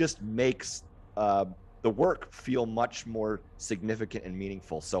overcome, it just makes the work feel much more significant and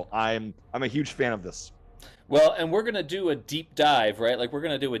meaningful. So I'm a huge fan of this. Well, and we're going to do a deep dive, right? Like we're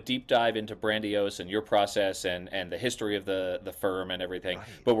going to do a deep dive into Brandiose and your process and the history of the firm and everything. Right.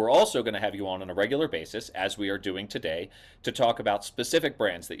 But we're also going to have you on a regular basis, as we are doing today, to talk about specific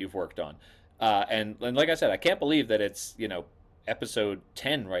brands that you've worked on. And like I said, I can't believe that it's, episode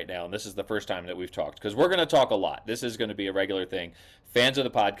 10 right now, and this is the first time that we've talked, because we're going to talk a lot. This is going to be a regular thing. Fans of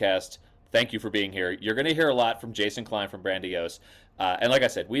the podcast, thank you for being here. You're going to hear a lot from Jason Klein from Brandiose. And like I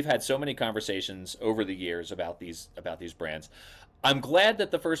said, we've had so many conversations over the years about these brands. I'm glad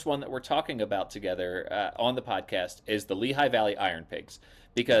that the first one that we're talking about together on the podcast is the Lehigh Valley IronPigs,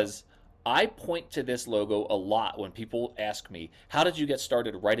 because I point to this logo a lot when people ask me, how did you get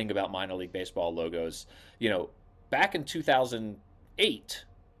started writing about minor league baseball logos? Back in 2008,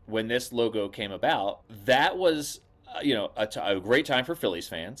 when this logo came about, that was a great time for Phillies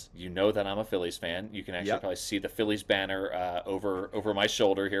fans. You know that I'm a Phillies fan. You can actually probably see the Phillies banner over my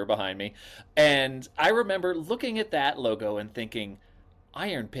shoulder here behind me. And I remember looking at that logo and thinking,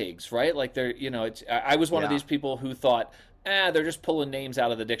 IronPigs, right? Like they're, I was one of these people who thought, they're just pulling names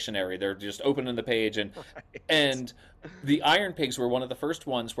out of the dictionary. They're just opening the page and the IronPigs were one of the first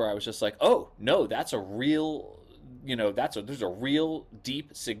ones where I was just like, oh no, that's a real. There's a real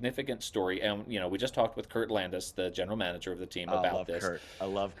deep, significant story. And, we just talked with Kurt Landis, the general manager of the team, about this. I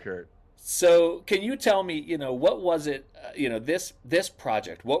love Kurt. So can you tell me, what was it, this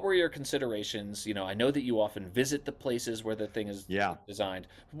project, what were your considerations? I know that you often visit the places where the thing is designed.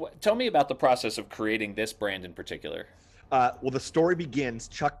 Tell me about the process of creating this brand in particular. Well, the story begins.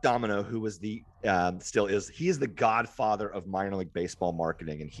 Chuck Domino, who was he is the godfather of minor league baseball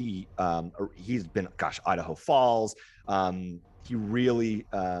marketing, and he's been, Idaho Falls. He really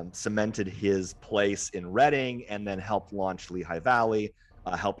cemented his place in Reading, and then helped launch Lehigh Valley,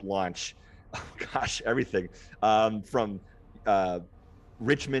 helped launch, everything from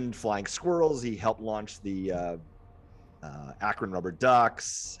Richmond Flying Squirrels. He helped launch the Akron Rubber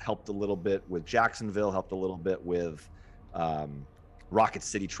Ducks, helped a little bit with Jacksonville, helped a little bit with Rocket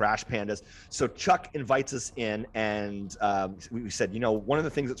City Trash Pandas. So Chuck invites us in, and we said, one of the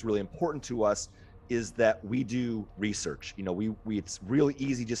things that's really important to us is that we do research. It's really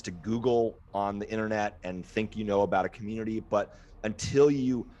easy just to Google on the internet and think about a community, but until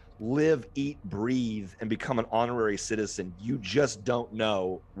you live, eat, breathe, and become an honorary citizen, you just don't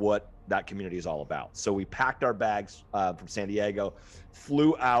know what that community is all about. So we packed our bags from San Diego,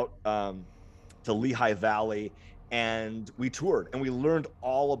 flew out to Lehigh Valley, and we toured, and we learned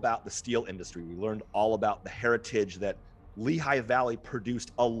all about the steel industry. We learned all about the heritage that Lehigh Valley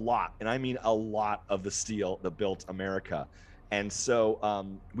produced a lot, and I mean a lot, of the steel that built America. And so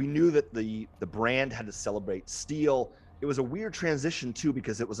we knew that the brand had to celebrate steel. It was a weird transition too,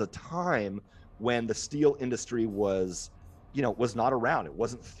 because it was a time when the steel industry was not around. It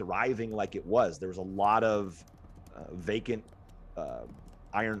wasn't thriving like it was. There was a lot of vacant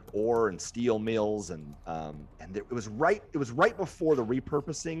iron ore and steel mills, and it was right before the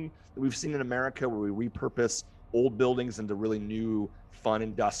repurposing that we've seen in America, where we repurpose old buildings into really new, fun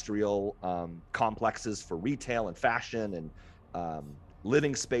industrial complexes for retail and fashion and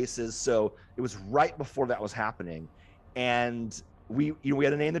living spaces. So it was right before that was happening, and we had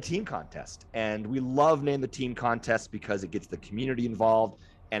to name the team contest, and we love name the team contest because it gets the community involved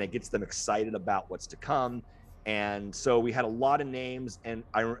and it gets them excited about what's to come. And so we had a lot of names, and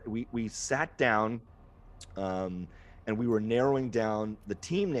we sat down and we were narrowing down the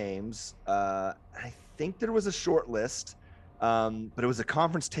team names. I think there was a short list, but it was a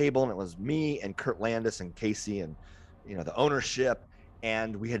conference table, and it was me and Kurt Landis and Casey and, the ownership.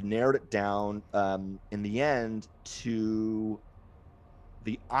 And we had narrowed it down in the end to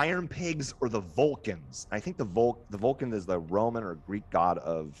the IronPigs or the Vulcans. I think the Vulcan is the Roman or Greek god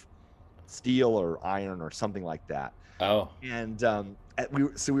of steel or iron or something like that. Oh. And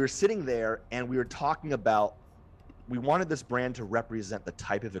we were sitting there and we were talking about, we wanted this brand to represent the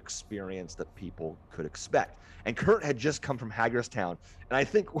type of experience that people could expect. And Kurt had just come from Hagerstown. And I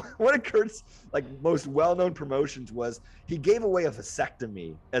think one of Kurt's most well-known promotions was he gave away a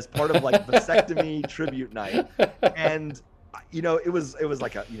vasectomy as part of vasectomy tribute night. And it was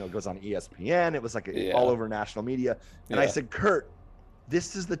like it goes on ESPN. It was all over national media. And I said, Kurt,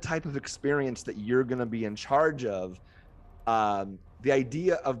 this is the type of experience that you're going to be in charge of. The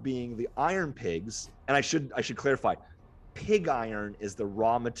idea of being the IronPigs, and I should clarify, pig iron is the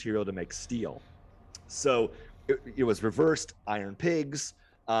raw material to make steel. So it was reversed IronPigs.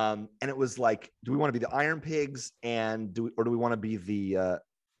 And it was like, do we want to be the IronPigs or do we want to be the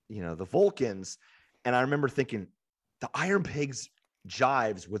Vulcans? And I remember thinking, the IronPigs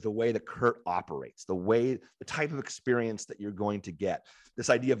jives with the way that Kurt operates, the type of experience that you're going to get. This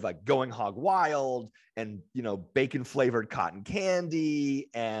idea of going hog wild and, bacon flavored cotton candy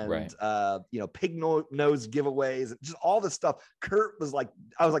and, pig nose giveaways, and just all this stuff. Kurt was like,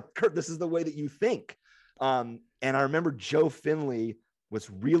 I was like, Kurt, this is the way that you think. And I remember Joe Finley was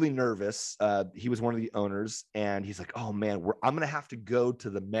really nervous. He was one of the owners, and he's like, oh man, I'm going to have to go to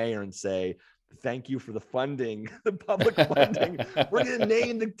the mayor and say, thank you for the funding, the public funding. We're going to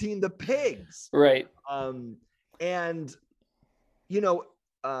name the team the Pigs. Right.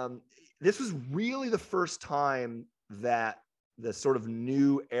 This was really the first time that the sort of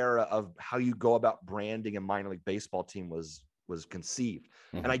new era of how you go about branding a minor league baseball team was conceived.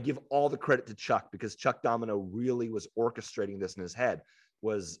 Mm-hmm. And I give all the credit to Chuck, because Chuck Domino really was orchestrating this in his head.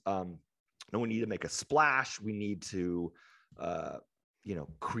 We need to make a splash. We need to,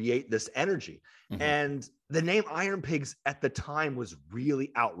 create this energy. Mm-hmm. And the name IronPigs at the time was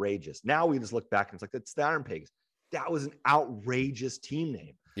really outrageous. Now we just look back and it's like, that's the IronPigs. That was an outrageous team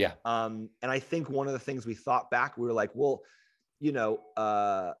name. Yeah. And I think one of the things we thought back, we were like, well,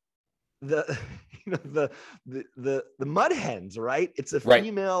 the mud hens, right? It's a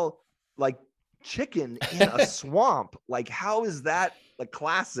female chicken in a swamp. How is that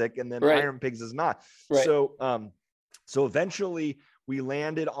classic? And then IronPigs is not. Right. So eventually we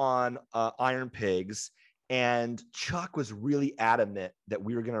landed on IronPigs, and Chuck was really adamant that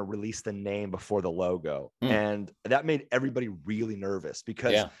we were going to release the name before the logo. And that made everybody really nervous,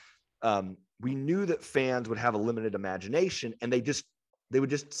 because we knew that fans would have a limited imagination, and they would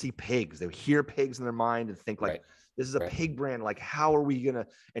just see pigs. They would hear pigs in their mind and think this is a pig brand. How are we going to,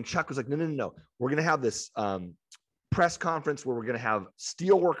 and Chuck was like, no. We're going to have this press conference where we're going to have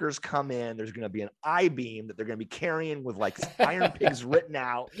steel workers come in. There's going to be an I-beam that they're going to be carrying with IronPigs written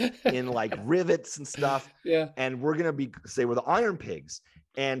out in rivets and stuff. Yeah. And we're going to say we're the IronPigs.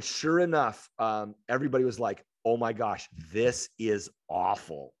 And sure enough, everybody was like, oh my gosh, this is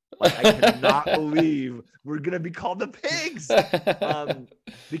awful. I cannot believe we're going to be called the Pigs.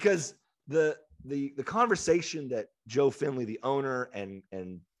 Because the conversation that Joe Finley, the owner,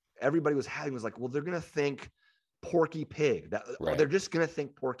 and everybody was having was like, well, they're going to think Porky Pig. They're just going to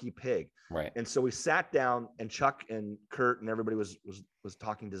think Porky Pig. Right. And so we sat down, and Chuck and Kurt and everybody was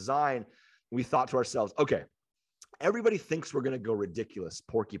talking design. We thought to ourselves, okay, everybody thinks we're going to go ridiculous,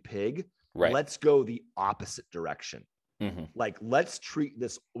 Porky Pig. Right. Let's go the opposite direction. Mm-hmm. Let's treat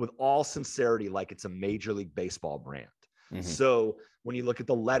this with all sincerity like it's a Major League Baseball brand. Mm-hmm. So when you look at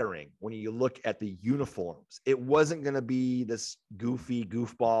the lettering, when you look at the uniforms, it wasn't going to be this goofy,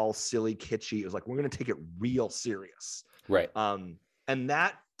 goofball, silly, kitschy. It was like, we're going to take it real serious. Right. And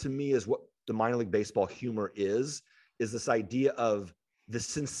that, to me, is what the minor league baseball humor is this idea of the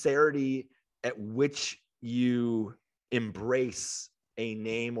sincerity at which you embrace a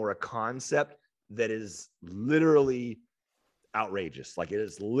name or a concept that is literally outrageous. It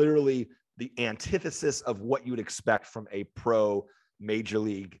is literally the antithesis of what you would expect from a pro Major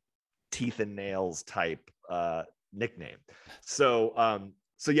League teeth and nails type nickname. So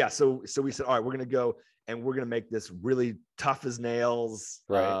we said, all right, we're going to go and we're going to make this really tough as nails.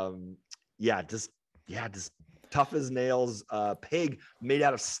 Right. Just tough as nails pig made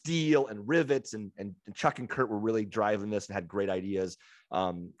out of steel and rivets. And Chuck and Kurt were really driving this and had great ideas.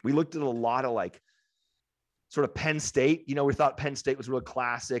 We looked at a lot of sort of Penn State, we thought Penn State was real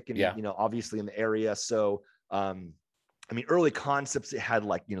classic and, obviously in the area. So I mean, early concepts, it had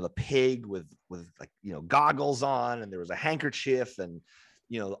like, the pig with like, goggles on, and there was a handkerchief, and,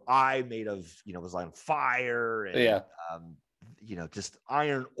 the eye made of, was on fire, and, Yeah. just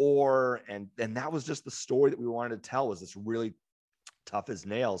iron ore. And that was just the story that we wanted to tell, was this really tough as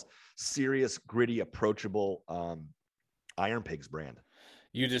nails, serious, gritty, approachable Iron Pigs brand.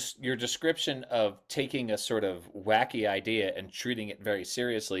 Your description of taking a sort of wacky idea and treating it very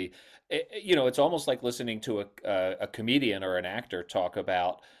seriously, it's almost like listening to a comedian or an actor talk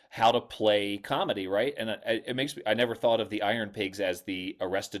about how to play comedy, right? And it makes me, I never thought of the Iron Pigs as the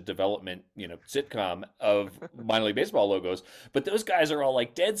Arrested Development, sitcom of minor league baseball logos, but those guys are all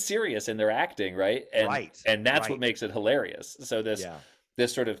like dead serious in their acting, right? And that's what makes it hilarious. So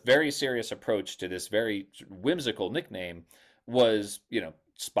this sort of very serious approach to this very whimsical nickname was,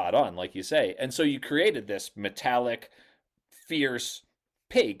 spot on, like you say. And so you created this metallic, fierce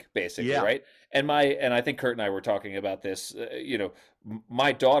pig, basically, right? And I think Kurt and I were talking about this.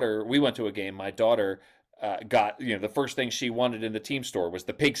 My daughter, we went to a game. My daughter got, the first thing she wanted in the team store was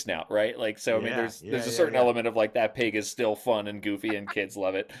the pig snout, right? Like, so I mean, there's a certain element of like that pig is still fun and goofy, and kids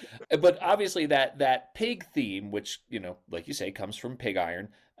love it. But obviously that pig theme, which, like you say, comes from pig iron,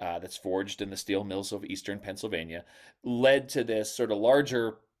 that's forged in the steel mills of eastern Pennsylvania, led to this sort of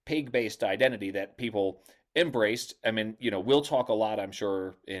larger pig-based identity that people embraced. I mean, we'll talk a lot, I'm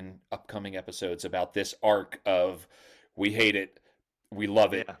sure, in upcoming episodes about this arc of we hate it, we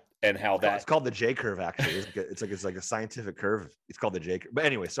love it, and how it's called the J curve. Actually, it's like a scientific curve. It's called the J curve. But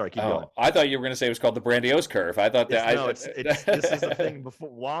anyway, sorry, keep going. I thought you were going to say it was called the Brandeau's curve. I thought that this is the thing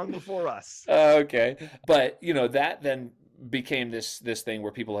long before us. Okay, but that then became this thing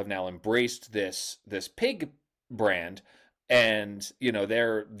where people have now embraced this pig brand. And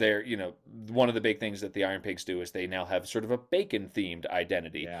they're one of the big things that the Iron Pigs do is they now have sort of a bacon themed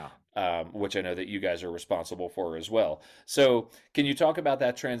identity, which I know that you guys are responsible for as well. So can you talk about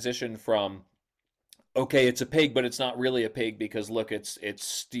that transition from, okay, it's a pig, but it's not really a pig because look, it's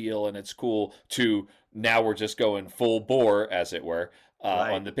steel and it's cool, to now we're just going full bore, as it were,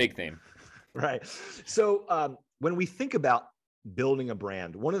 on the pig theme? Right. So when we think about building a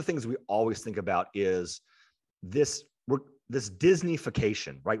brand, one of the things we always think about is this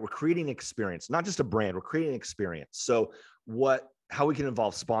Disneyfication, right? We're creating an experience, not just a brand, we're creating an experience. So how we can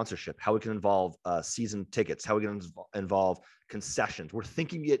involve sponsorship, how we can involve season tickets, how we can involve concessions. We're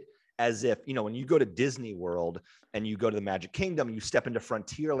thinking it as if, when you go to Disney World and you go to the Magic Kingdom and you step into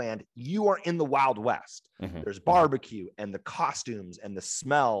Frontierland, you are in the Wild West. Mm-hmm. There's barbecue and the costumes and the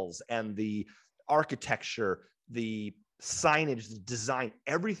smells and the architecture, the signage, the design,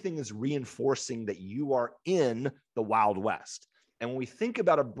 everything is reinforcing that you are in the Wild West. And when we think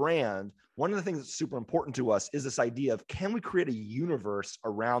about a brand, one of the things that's super important to us is this idea of, can we create a universe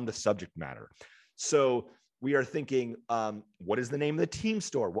around the subject matter? So we are thinking, what is the name of the team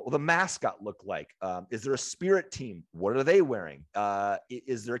store? What will the mascot look like? Is there a spirit team? What are they wearing?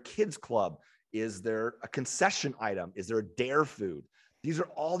 Is there a kids club? Is there a concession item? Is there a dare food? These are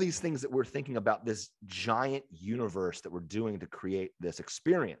all these things that we're thinking about, this giant universe that we're doing to create this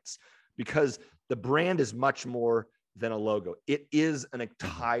experience, because the brand is much more than a logo. It is an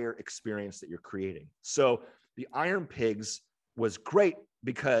entire experience that you're creating. So the Iron Pigs was great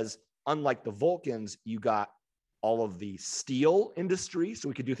because, unlike the Vulcans, you got all of the steel industry. So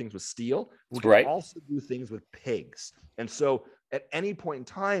we could do things with steel. We could also do things with pigs. And so at any point in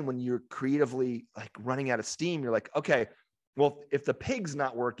time when you're creatively like running out of steam, you're like, okay, well, if the pig's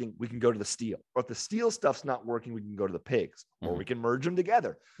not working, we can go to the steel. Or if the steel stuff's not working, we can go to the pigs, or we can merge them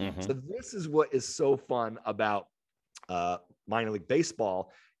together. Mm-hmm. So this is what is so fun about minor league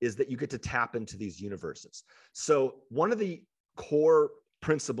baseball, is that you get to tap into these universes. So one of the core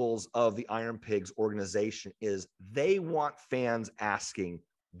principles of the Iron Pigs organization is they want fans asking,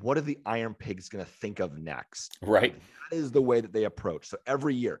 what are the Iron Pigs going to think of next? Right. That is the way that they approach. So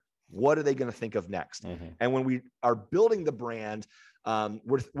every year, what are they going to think of next? Mm-hmm. And when we are building the brand,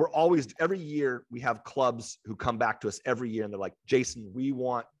 we're always, every year we have clubs who come back to us every year and they're like, Jason, we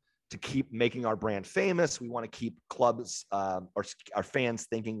want to keep making our brand famous. We want to keep clubs or our fans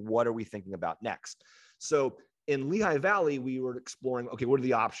thinking, what are we thinking about next? So in Lehigh Valley, we were exploring, okay, what are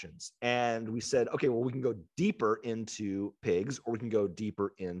the options? And we said, okay, well, we can go deeper into pigs, or we can go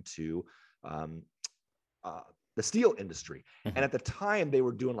deeper into the steel industry. Mm-hmm. And at the time, they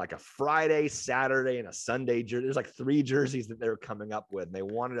were doing like a Friday, Saturday, and a Sunday jersey. There's like 3 jerseys that they were coming up with, and they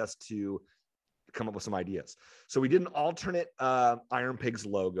wanted us to come up with some ideas. So we did an alternate Iron Pigs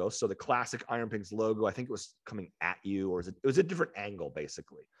logo. So the classic Iron Pigs logo, I think it was coming at you, or it was a different angle,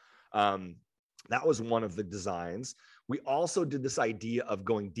 basically. That was one of the designs. We also did this idea of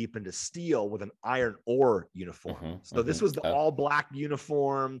going deep into steel with an iron ore uniform. So this was the all black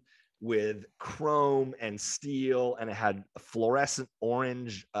uniform with chrome and steel, and it had a fluorescent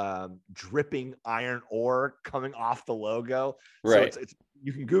orange dripping iron ore coming off the logo. Right. So it's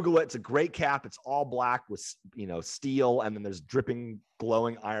you can Google it. It's a great cap. It's all black with, you know, steel, and then there's dripping,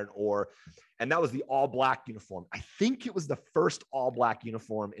 glowing iron ore. And that was the all black uniform. I think it was the first all black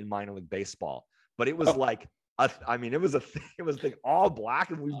uniform in minor league baseball, but it was like, it was a thing all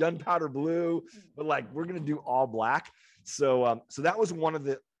black, and we've done powder blue, but like, we're going to do all black. So that was one of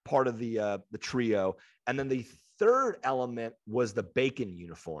the part of the trio. And then the third element was the bacon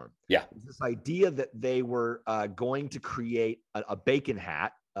uniform. Yeah. This idea that they were going to create a bacon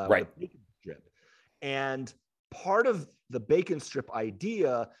hat, right, with a bacon strip. And part of the bacon strip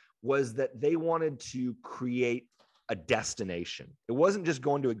idea was that they wanted to create a destination. It wasn't just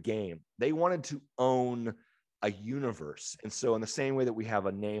going to a game. They wanted to own a universe. And so in the same way that we have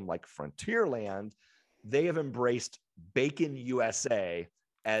a name like Frontierland, they have embraced Bacon USA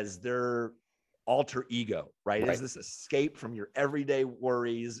as their alter ego, right? Is this escape from your everyday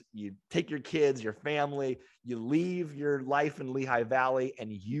worries. You take your kids, your family, you leave your life in Lehigh Valley,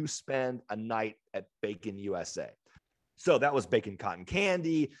 and you spend a night at Bacon USA. So that was bacon cotton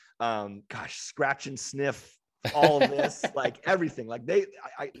candy, scratch and sniff, all of this, like everything. Like they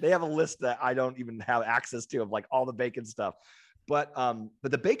have a list that I don't even have access to of like all the bacon stuff. But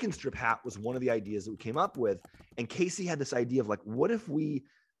the bacon strip hat was one of the ideas that we came up with. And Casey had this idea of like, what if we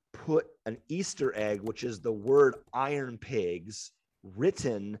put an Easter egg, which is the word IronPigs,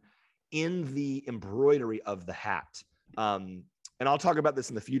 written in the embroidery of the hat. And I'll talk about this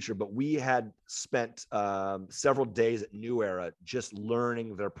in the future, but we had spent several days at New Era just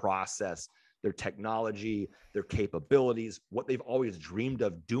learning their process, their technology, their capabilities, what they've always dreamed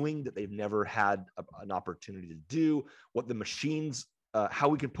of doing that they've never had an opportunity to do, what the machines, how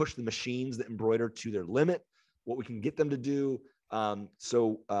we can push the machines that embroider to their limit, what we can get them to do.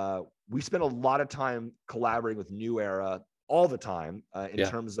 So we spent a lot of time collaborating with New Era all the time in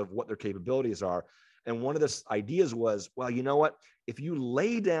terms of what their capabilities are. And one of the ideas was, well, you know what? If you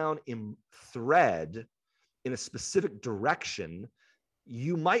lay down in thread in a specific direction,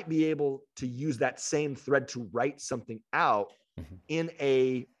 you might be able to use that same thread to write something out in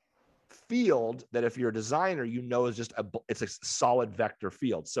a field that, if you're a designer, you know is just it's a solid vector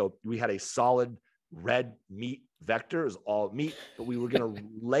field. So we had a solid red meat vector, is all meat, but we were going to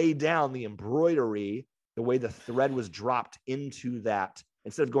lay down the embroidery, the way the thread was dropped into that.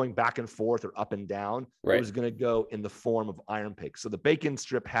 Instead of going back and forth or up and down, it was going to go in the form of IronPigs. So the bacon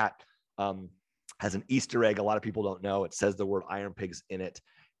strip hat has an Easter egg. A lot of people don't know. It says the word IronPigs in it.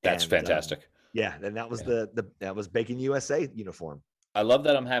 That's fantastic. And that was that was Bacon USA uniform. I love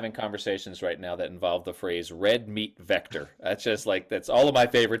that I'm having conversations right now that involve the phrase red meat vector. That's just like, that's all of my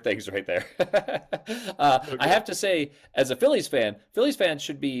favorite things right there. I have to say, as a Phillies fans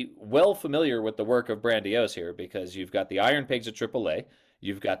should be well familiar with the work of Brandiose here, because you've got the IronPigs at AAA.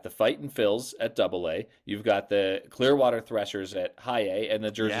 You've got the Fightin' Phils at AA. You've got the Clearwater Threshers at High A, and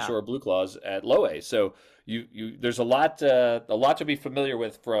the Jersey Shore Blue Claws at Low A. So there's a lot to be familiar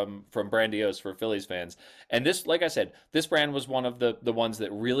with from Brandiose for Phillies fans. And this, like I said, this brand was one of the ones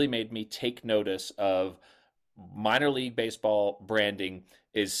that really made me take notice of minor league baseball branding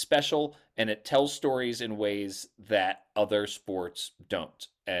is special, and it tells stories in ways that other sports don't.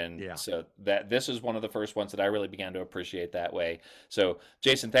 And so that this is one of the first ones that I really began to appreciate that way. So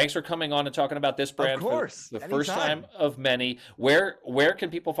Jason, thanks for coming on and talking about this brand for the first time of many. Where can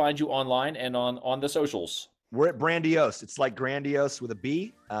people find you online and on the socials? We're at Brandiose. It's like grandiose with a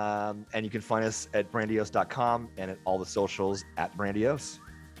B. And you can find us at brandiose.com and at all the socials at Brandiose.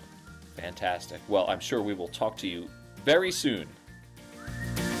 Fantastic. Well, I'm sure we will talk to you very soon.